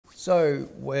So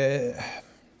we're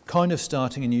kind of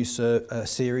starting a new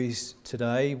series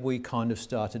today. We kind of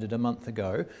started it a month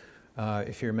ago.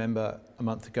 If you remember, a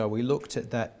month ago we looked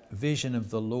at that vision of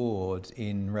the Lord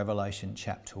in Revelation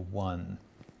chapter 1.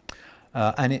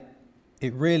 And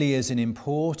it really is an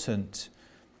important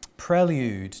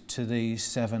prelude to these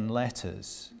 7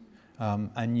 letters.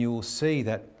 And you'll see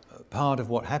that part of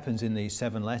what happens in these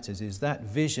 7 letters is that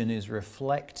vision is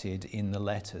reflected in the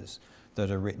letters that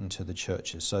are written to the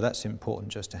churches. So that's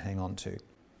important just to hang on to.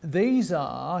 These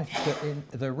are,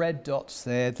 the red dots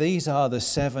there, these are the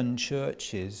 7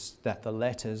 churches that the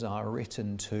letters are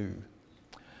written to.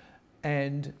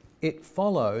 And it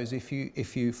follows, if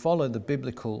you follow the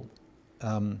biblical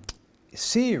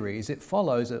series, it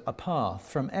follows a path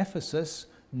from Ephesus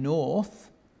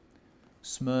north,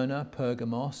 Smyrna,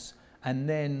 Pergamos, and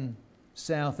then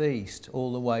southeast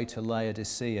all the way to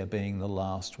Laodicea being the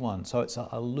last one. So it's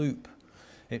a loop.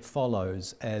 It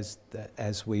follows as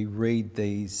we read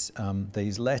these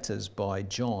letters by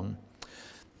John.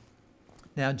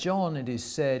 Now John, it is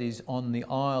said, is on the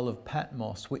Isle of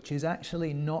Patmos, which is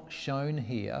actually not shown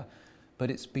here,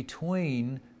 but it's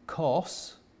between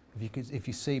Kos. If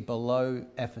you see below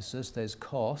Ephesus, there's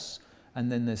Kos,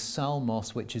 and then there's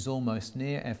Salmos, which is almost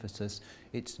near Ephesus.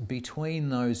 It's between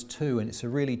those two, and it's a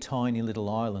really tiny little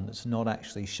island. It's not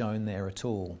actually shown there at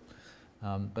all.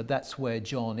 But that's where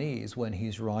John is when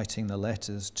he's writing the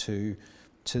letters to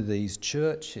these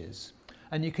churches.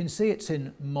 And you can see it's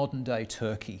in modern-day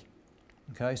Turkey.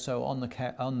 Okay, so on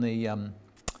the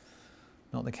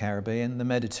not the Caribbean, the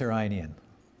Mediterranean.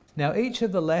 Now, each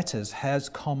of the letters has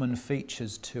common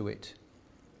features to it.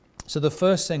 So the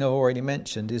first thing I've already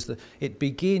mentioned is that it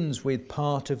begins with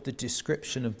part of the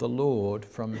description of the Lord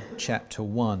from chapter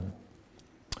 1.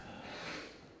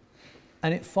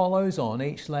 And it follows on.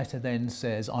 Each letter then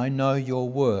says, I know your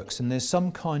works. And there's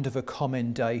some kind of a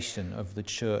commendation of the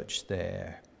church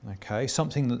there. Okay,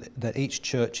 something that each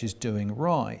church is doing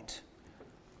right.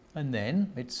 And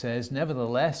then it says,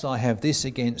 nevertheless, I have this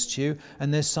against you.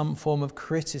 And there's some form of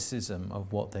criticism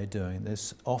of what they're doing.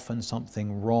 There's often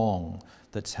something wrong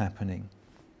that's happening.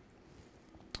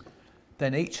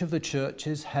 Then each of the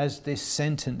churches has this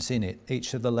sentence in it,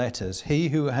 each of the letters. He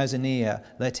who has an ear,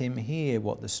 let him hear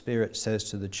what the Spirit says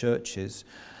to the churches.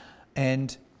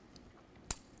 And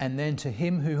then to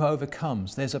him who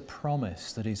overcomes, there's a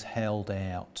promise that is held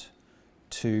out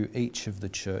to each of the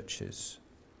churches.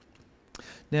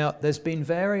 Now, there's been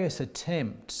various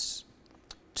attempts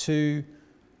to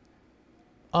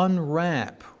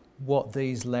unwrap what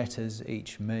these letters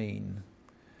each mean.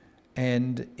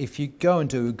 And if you go and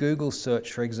do a Google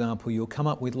search, for example, you'll come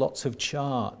up with lots of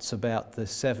charts about the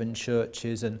 7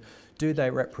 churches, and do they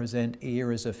represent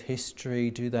eras of history?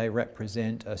 Do they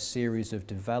represent a series of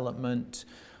development?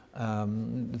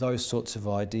 Those sorts of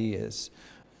ideas.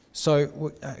 So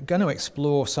we're going to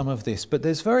explore some of this, but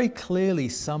there's very clearly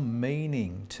some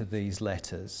meaning to these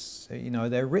letters. You know,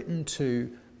 they're written to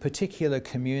particular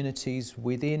communities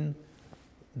within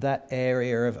that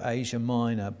area of Asia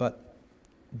Minor, but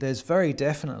there's very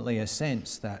definitely a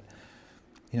sense that,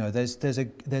 you know,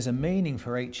 there's a meaning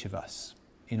for each of us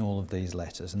in all of these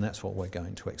letters, and that's what we're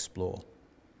going to explore.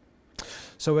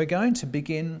 So we're going to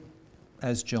begin,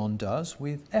 as John does,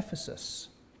 with Ephesus.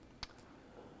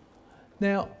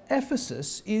 Now,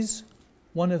 Ephesus is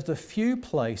one of the few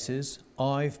places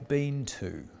I've been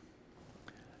to.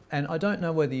 And I don't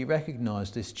know whether you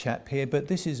recognise this chap here, but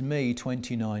this is me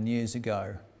 29 years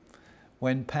ago.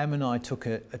 When Pam and I took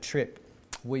a trip,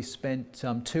 we spent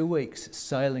 2 weeks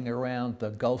sailing around the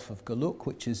Gulf of Galuk,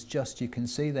 which is just, you can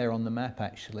see there on the map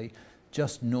actually,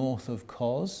 just north of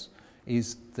Kos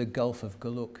is the Gulf of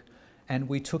Galuk. And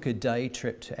we took a day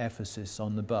trip to Ephesus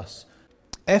on the bus.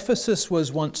 Ephesus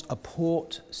was once a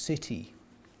port city.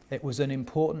 It was an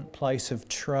important place of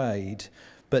trade.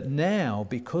 But now,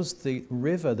 because the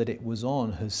river that it was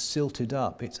on has silted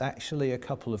up, it's actually a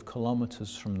couple of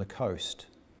kilometres from the coast.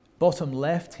 Bottom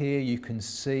left here, you can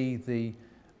see the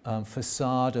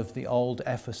facade of the old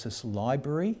Ephesus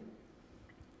library.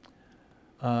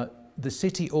 The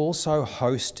city also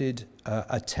hosted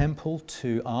a temple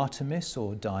to Artemis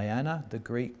or Diana, the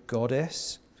Greek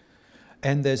goddess.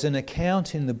 And there's an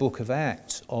account in the book of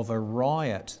Acts of a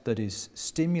riot that is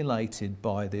stimulated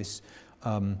by this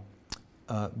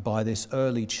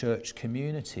early church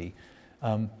community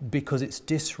because it's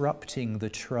disrupting the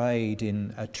trade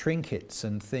in trinkets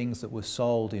and things that were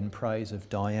sold in praise of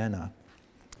Diana.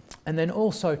 And then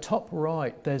also top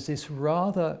right, there's this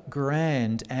rather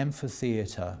grand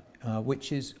amphitheatre,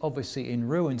 which is obviously in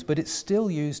ruins, but it's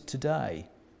still used today.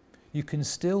 You can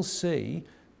still see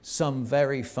some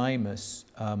very famous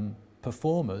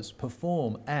performers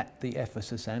perform at the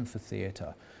Ephesus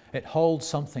amphitheatre. It holds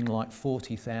something like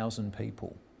 40,000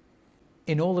 people.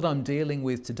 In all that I'm dealing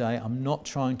with today, I'm not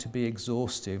trying to be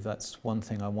exhaustive. That's one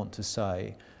thing I want to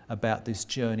say about this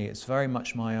journey. It's very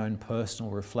much my own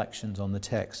personal reflections on the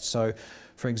text. So,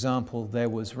 for example, there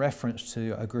was reference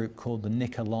to a group called the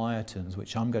Nicolaitans,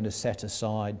 which I'm going to set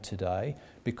aside today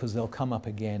because they'll come up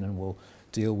again and we'll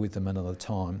deal with them another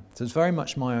time. So it's very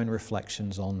much my own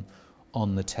reflections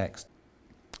on the text.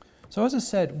 So as I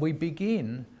said, we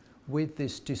begin with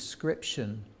this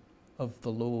description of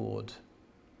the Lord.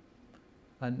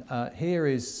 And here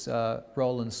is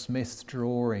Roland Smith's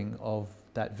drawing of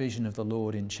that vision of the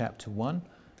Lord in chapter 1,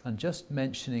 and just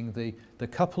mentioning the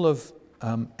couple of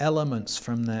elements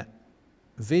from that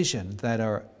vision that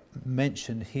are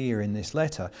mentioned here in this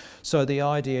letter. So the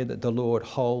idea that the Lord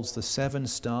holds the 7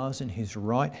 stars in his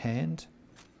right hand,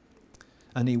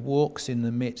 and he walks in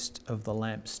the midst of the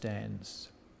lampstands.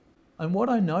 And what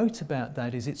I note about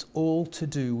that is it's all to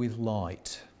do with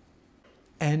light.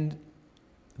 And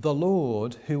the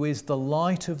Lord, who is the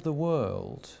light of the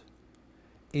world,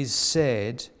 is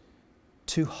said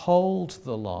to hold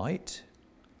the light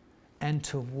and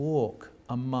to walk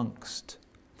amongst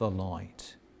the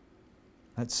light.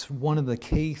 That's one of the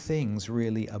key things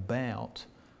really about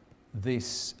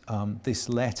this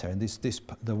letter and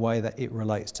the way that it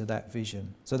relates to that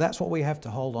vision. So that's what we have to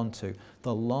hold on to,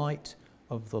 the light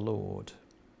of the Lord.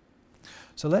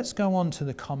 So let's go on to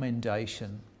the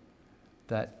commendation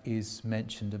that is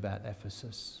mentioned about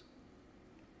Ephesus.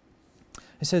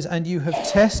 It says, "And you have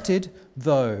tested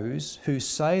those who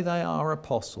say they are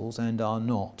apostles and are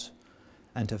not,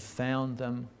 and have found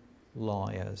them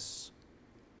liars."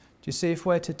 Do you see, if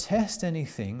we're to test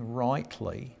anything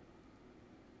rightly,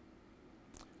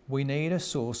 we need a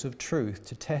source of truth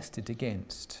to test it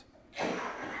against.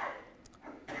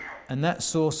 And that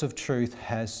source of truth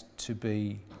has to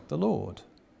be the Lord.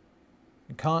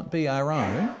 It can't be our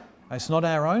own. It's not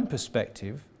our own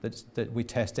perspective that we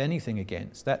test anything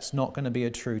against. That's not going to be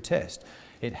a true test.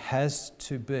 It has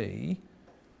to be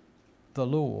the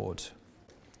Lord.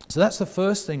 So that's the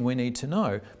first thing we need to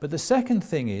know. But the second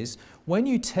thing is, when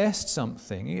you test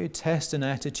something, you test an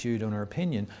attitude or an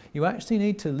opinion, you actually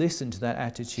need to listen to that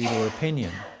attitude or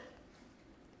opinion.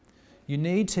 You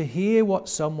need to hear what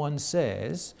someone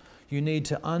says. You need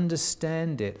to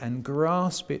understand it and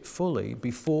grasp it fully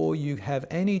before you have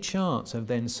any chance of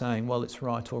then saying, well, it's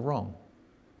right or wrong.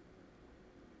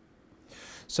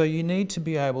 So you need to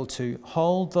be able to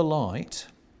hold the light,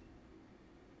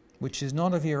 which is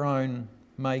not of your own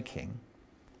making,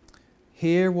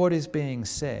 hear what is being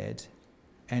said,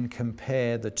 and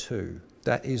compare the two.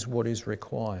 That is what is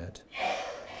required.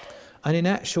 And in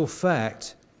actual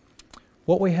fact,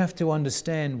 what we have to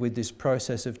understand with this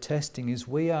process of testing is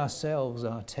we ourselves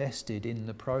are tested in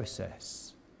the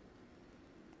process.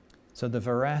 So the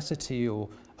veracity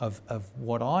of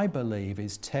what I believe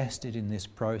is tested in this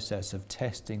process of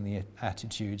testing the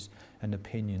attitudes and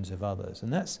opinions of others.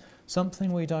 And that's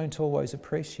something we don't always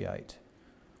appreciate.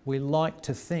 We like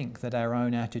to think that our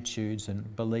own attitudes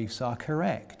and beliefs are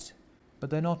correct,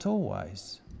 but they're not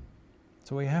always.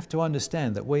 So we have to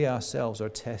understand that we ourselves are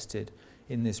tested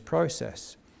in this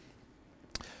process.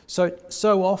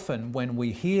 So often when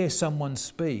we hear someone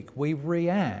speak, we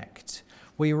react.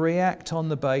 We react on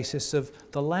the basis of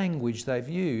the language they've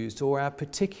used or our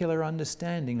particular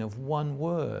understanding of one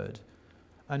word,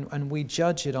 and we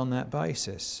judge it on that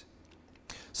basis.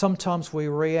 Sometimes we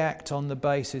react on the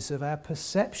basis of our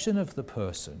perception of the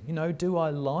person. You know, do I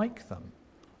like them?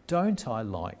 Don't I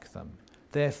like them?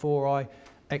 Therefore, I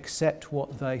accept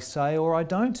what they say or I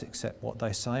don't accept what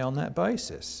they say on that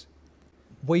basis.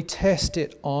 We test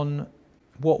it on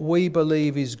what we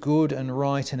believe is good and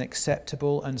right and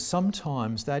acceptable, and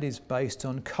sometimes that is based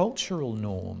on cultural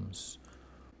norms.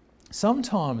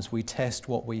 Sometimes we test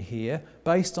what we hear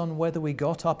based on whether we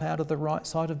got up out of the right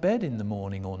side of bed in the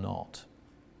morning or not.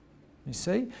 You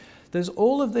see, there's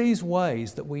all of these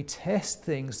ways that we test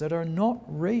things that are not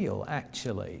real,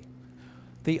 actually.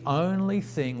 The only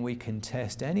thing we can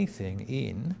test anything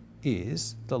in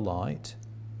is the light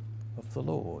of the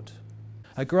Lord.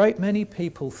 A great many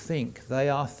people think they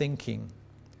are thinking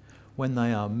when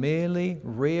they are merely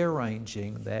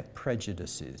rearranging their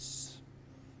prejudices.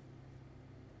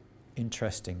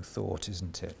 Interesting thought,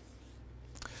 isn't it?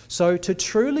 So to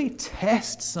truly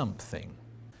test something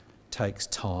takes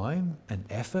time and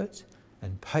effort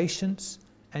and patience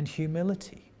and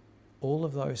humility, all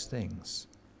of those things.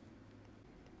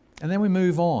 And then we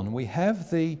move on. We have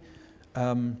the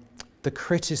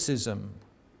criticism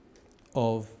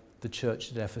of the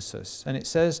church at Ephesus, and it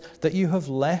says that you have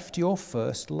left your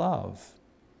first love.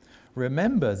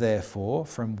 Remember, therefore,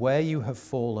 from where you have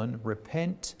fallen,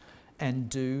 repent and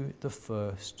do the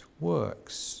first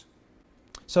works.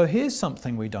 So here's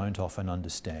something we don't often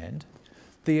understand.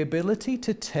 The ability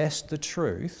to test the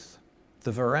truth,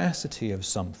 the veracity of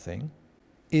something,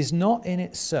 is not in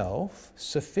itself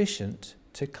sufficient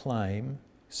to claim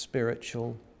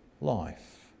spiritual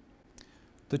life.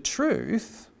 The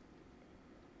truth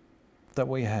that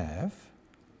we have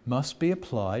must be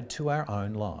applied to our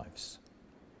own lives.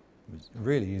 It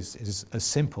really is as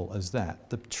simple as that.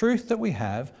 The truth that we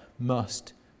have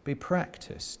must be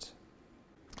practiced.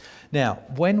 Now,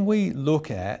 when we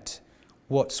look at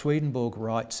what Swedenborg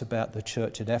writes about the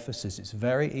church at Ephesus, it's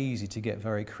very easy to get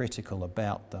very critical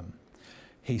about them.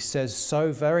 He says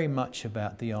so very much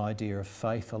about the idea of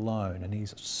faith alone, and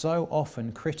he's so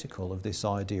often critical of this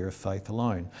idea of faith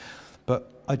alone.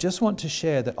 But I just want to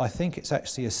share that I think it's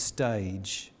actually a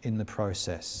stage in the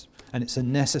process, and it's a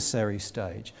necessary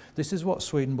stage. This is what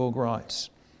Swedenborg writes.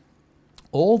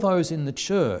 All those in the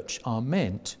church are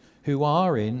meant who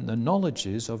are in the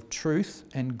knowledges of truth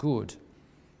and good.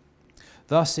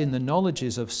 Thus in the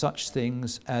knowledges of such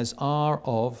things as are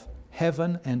of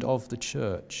heaven and of the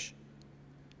church,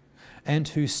 and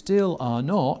who still are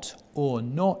not, or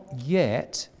not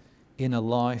yet, in a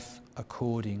life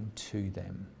according to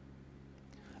them.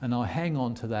 And I hang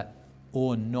on to that,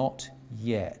 or not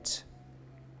yet.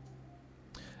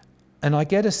 And I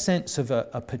get a sense of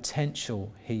a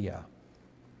potential here.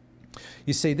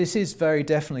 You see, this is very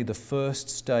definitely the first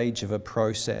stage of a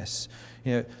process.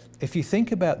 You know, if you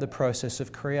think about the process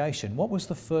of creation, what was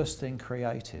the first thing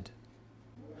created?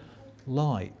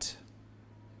 Light.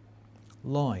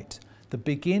 Light. The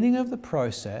beginning of the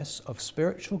process of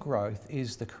spiritual growth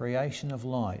is the creation of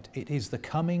light. It is the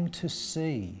coming to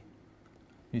see,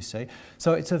 you see.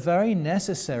 So it's a very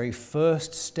necessary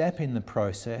first step in the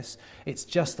process. It's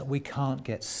just that we can't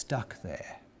get stuck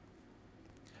there.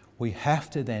 We have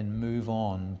to then move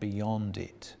on beyond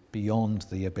it, beyond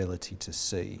the ability to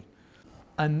see.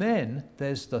 And then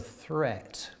there's the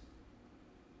threat.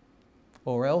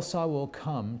 Or else I will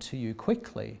come to you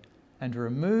quickly and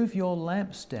remove your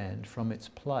lampstand from its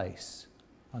place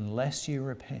unless you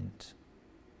repent.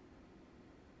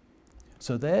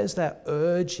 So there's that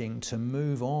urging to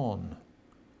move on.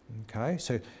 Okay,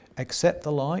 so accept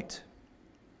the light,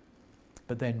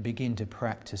 but then begin to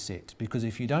practice it. Because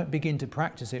if you don't begin to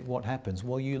practice it, what happens?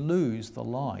 Well, you lose the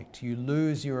light. You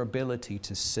lose your ability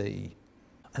to see.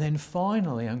 And then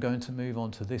finally, I'm going to move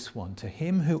on to this one. To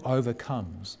him who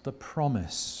overcomes, the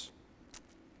promise.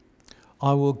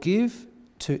 I will give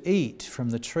to eat from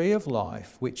the tree of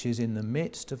life, which is in the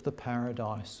midst of the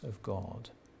paradise of God.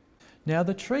 Now,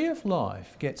 the tree of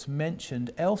life gets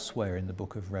mentioned elsewhere in the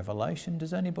book of Revelation.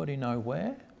 Does anybody know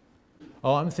where?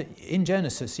 Oh, in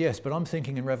Genesis, yes, but I'm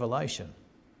thinking in Revelation.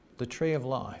 The tree of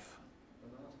life.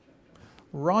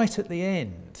 Right at the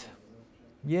end.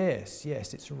 Yes,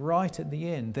 it's right at the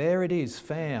end. There it is,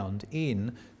 found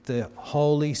in the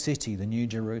holy city, the New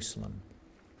Jerusalem.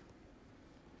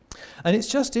 And it's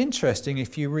just interesting,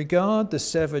 if you regard the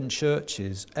 7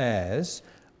 churches as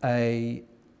a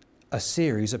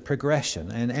series, a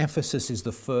progression, and Ephesus is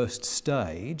the first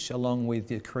stage along with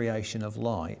the creation of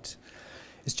light.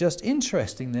 It's just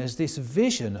interesting, there's this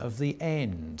vision of the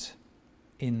end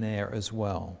in there as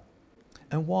well.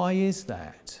 And why is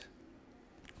that?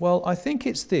 Well, I think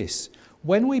it's this.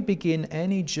 When we begin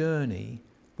any journey,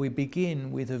 we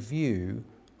begin with a view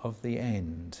of the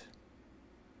end.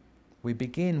 We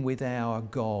begin with our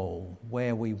goal,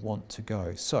 where we want to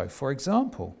go. So, for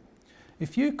example,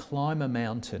 if you climb a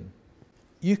mountain,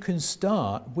 you can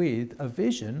start with a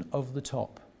vision of the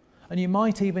top. And you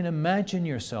might even imagine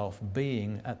yourself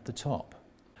being at the top.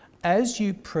 As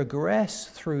you progress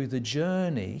through the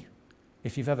journey,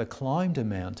 if you've ever climbed a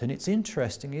mountain, it's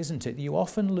interesting, isn't it? You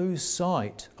often lose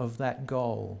sight of that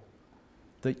goal.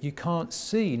 That you can't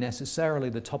see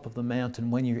necessarily the top of the mountain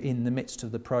when you're in the midst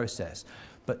of the process.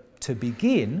 But to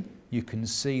begin, you can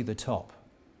see the top.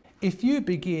 If you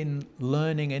begin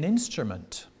learning an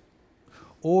instrument,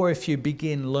 or if you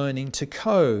begin learning to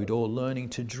code, or learning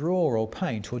to draw or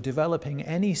paint, or developing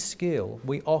any skill,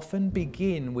 we often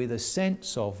begin with a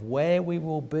sense of where we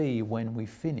will be when we've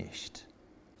finished.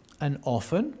 And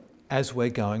often, as we're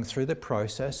going through the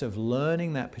process of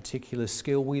learning that particular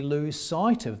skill, we lose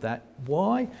sight of that.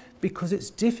 Why? Because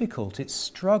it's difficult, it's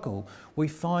struggle. We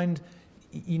find,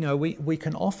 you know, we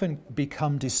can often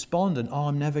become despondent. Oh,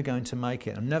 I'm never going to make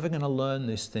it. I'm never going to learn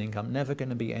this thing. I'm never going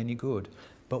to be any good.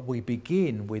 But we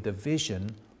begin with a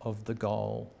vision of the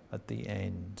goal at the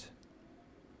end.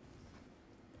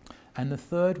 And the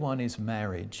third one is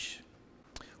marriage.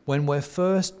 When we're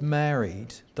first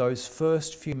married, those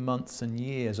first few months and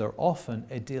years are often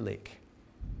idyllic.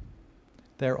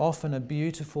 They're often a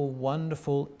beautiful,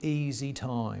 wonderful, easy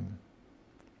time.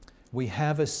 We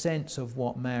have a sense of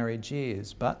what marriage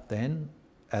is, but then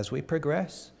as we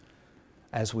progress,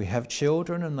 as we have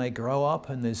children and they grow up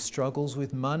and there's struggles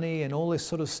with money and all this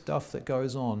sort of stuff that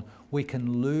goes on, we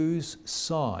can lose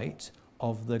sight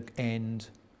of the end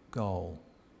goal.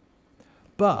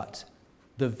 But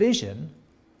the vision,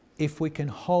 if we can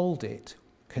hold it,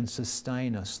 can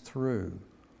sustain us through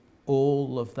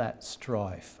all of that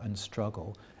strife and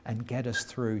struggle and get us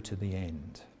through to the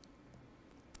end.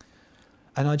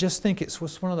 And I just think it's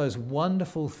one of those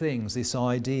wonderful things, this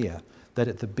idea that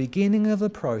at the beginning of the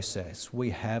process we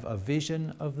have a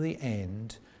vision of the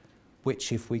end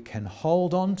which, if we can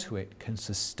hold on to it, can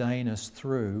sustain us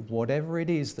through whatever it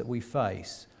is that we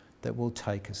face that will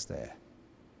take us there.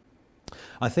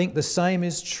 I think the same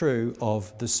is true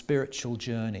of the spiritual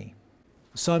journey.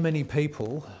 So many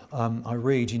people, I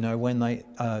read, when they,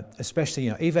 especially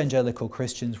evangelical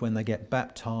Christians, when they get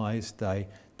baptised,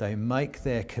 they make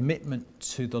their commitment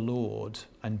to the Lord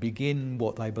and begin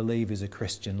what they believe is a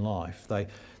Christian life.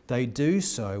 They do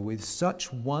so with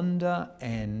such wonder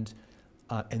and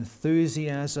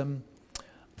enthusiasm,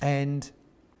 and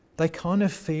they kind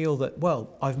of feel that,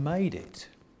 well, I've made it.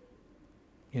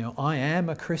 I am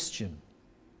a Christian.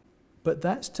 But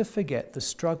that's to forget the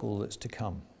struggle that's to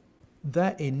come.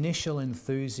 That initial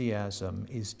enthusiasm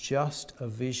is just a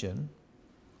vision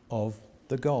of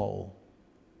the goal.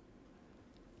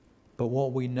 But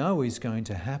what we know is going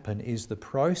to happen is the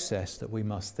process that we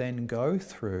must then go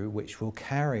through, which will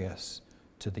carry us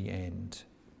to the end.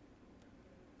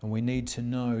 And we need to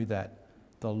know that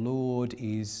the Lord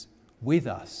is with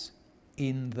us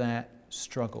in that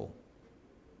struggle.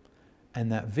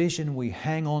 And that vision we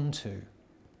hang on to,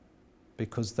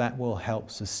 because that will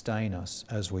help sustain us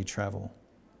as we travel.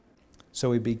 So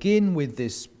we begin with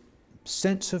this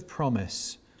sense of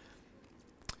promise,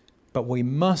 but we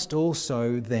must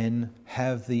also then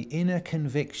have the inner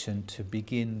conviction to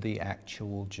begin the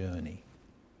actual journey.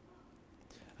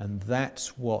 And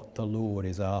that's what the Lord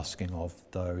is asking of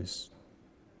those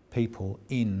people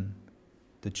in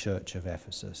the church of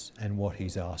Ephesus, and what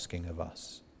he's asking of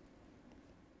us.